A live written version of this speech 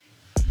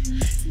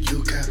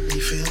got me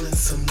feeling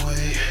some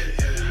way.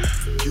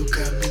 You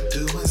got me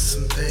doing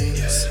some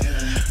things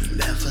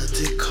never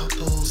did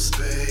couples,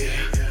 babe.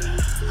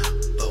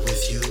 But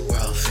with you,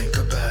 I'll think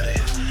about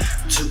it.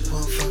 Took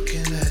one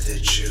fucking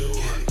attitude.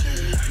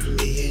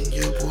 Me and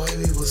your boy,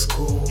 we was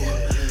cool.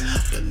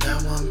 But now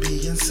I'm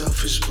being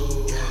selfish,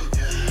 boo.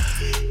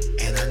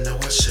 And I know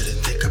I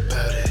shouldn't think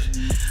about it.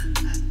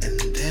 And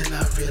then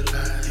I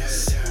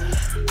realize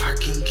I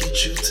can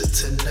get you to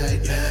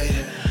tonight,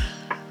 night.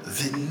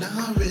 Then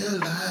I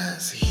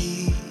realize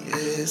he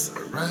is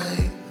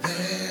right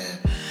there.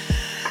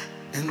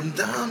 And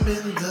I'm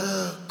in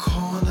the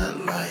corner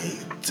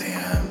like,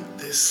 damn,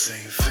 this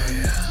ain't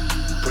fair.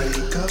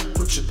 Break up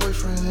with your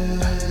boyfriend.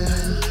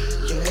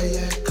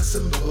 Yeah, cause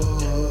I'm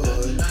bored.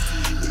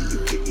 You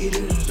can eat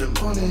it in the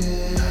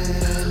morning.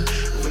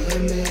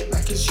 Ram it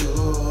like it's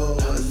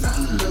yours.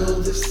 I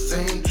know this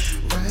ain't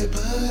right,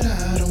 but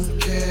I don't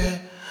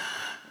care.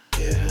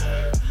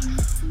 Yeah.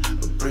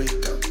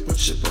 Break up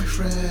with your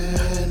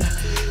boyfriend.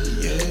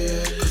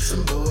 Yeah, cause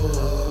I'm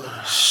bored.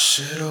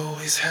 Shit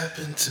always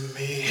happened to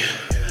me.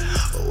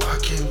 Why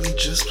can't we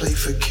just play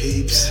for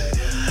keeps?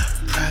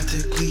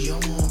 Practically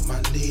I'm on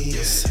my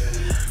knees.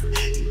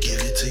 Give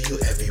it to you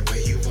every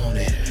way you want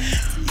it.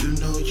 You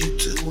know you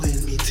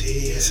doing me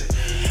tease.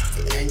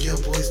 And your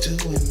boy's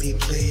doing me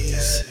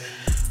please.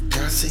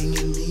 God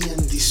singing me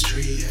in these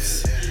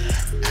streets.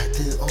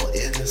 Acting all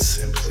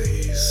innocent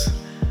please.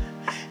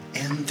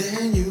 And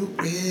then you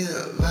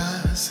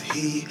realize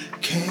he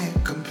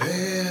can't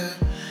compare.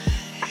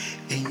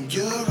 And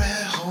you're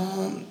at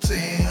home,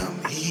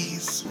 damn,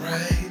 he's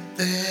right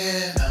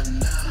there.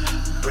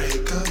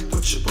 Break up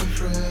with your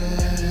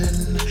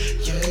boyfriend.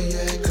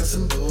 Yeah, cause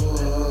I'm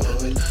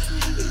bored.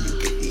 You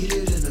can eat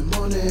it in the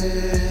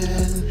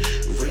morning.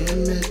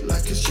 Ram it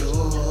like it's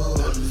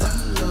yours. I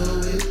know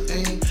it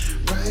ain't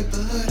right,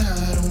 but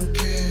I don't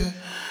care.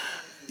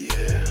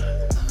 Yeah.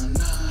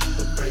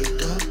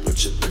 Break up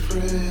with your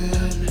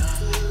boyfriend.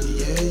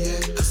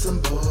 Yeah, cause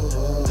I'm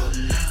bored.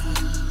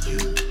 You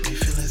be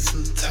feeling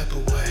some type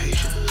of way.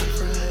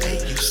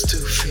 Ain't used to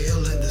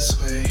feeling this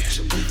way.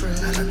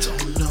 And I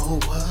don't know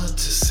what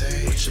to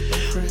say.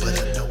 But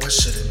I know I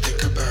shouldn't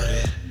think about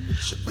it.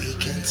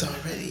 Weekend's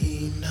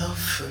already enough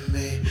for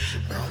me.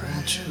 I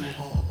want you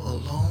all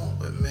alone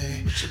with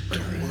me.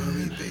 Don't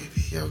worry,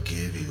 baby, I'll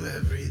give you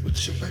everything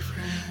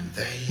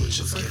that he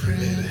was giving,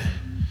 baby.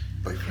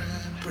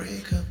 Boyfriend,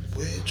 break up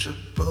with your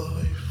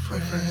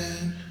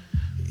boyfriend.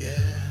 Yeah.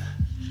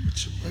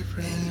 With your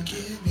boyfriend, and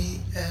give me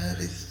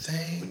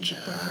everything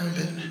I've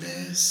been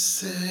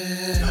missing.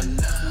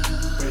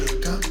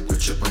 Break up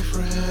with your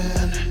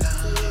boyfriend.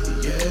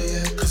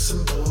 Yeah, cause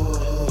I'm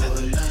bored.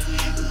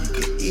 You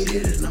can eat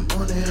it in the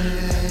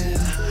morning.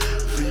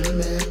 Ram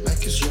it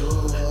like it's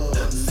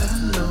yours.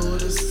 I know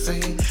this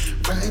ain't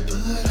right,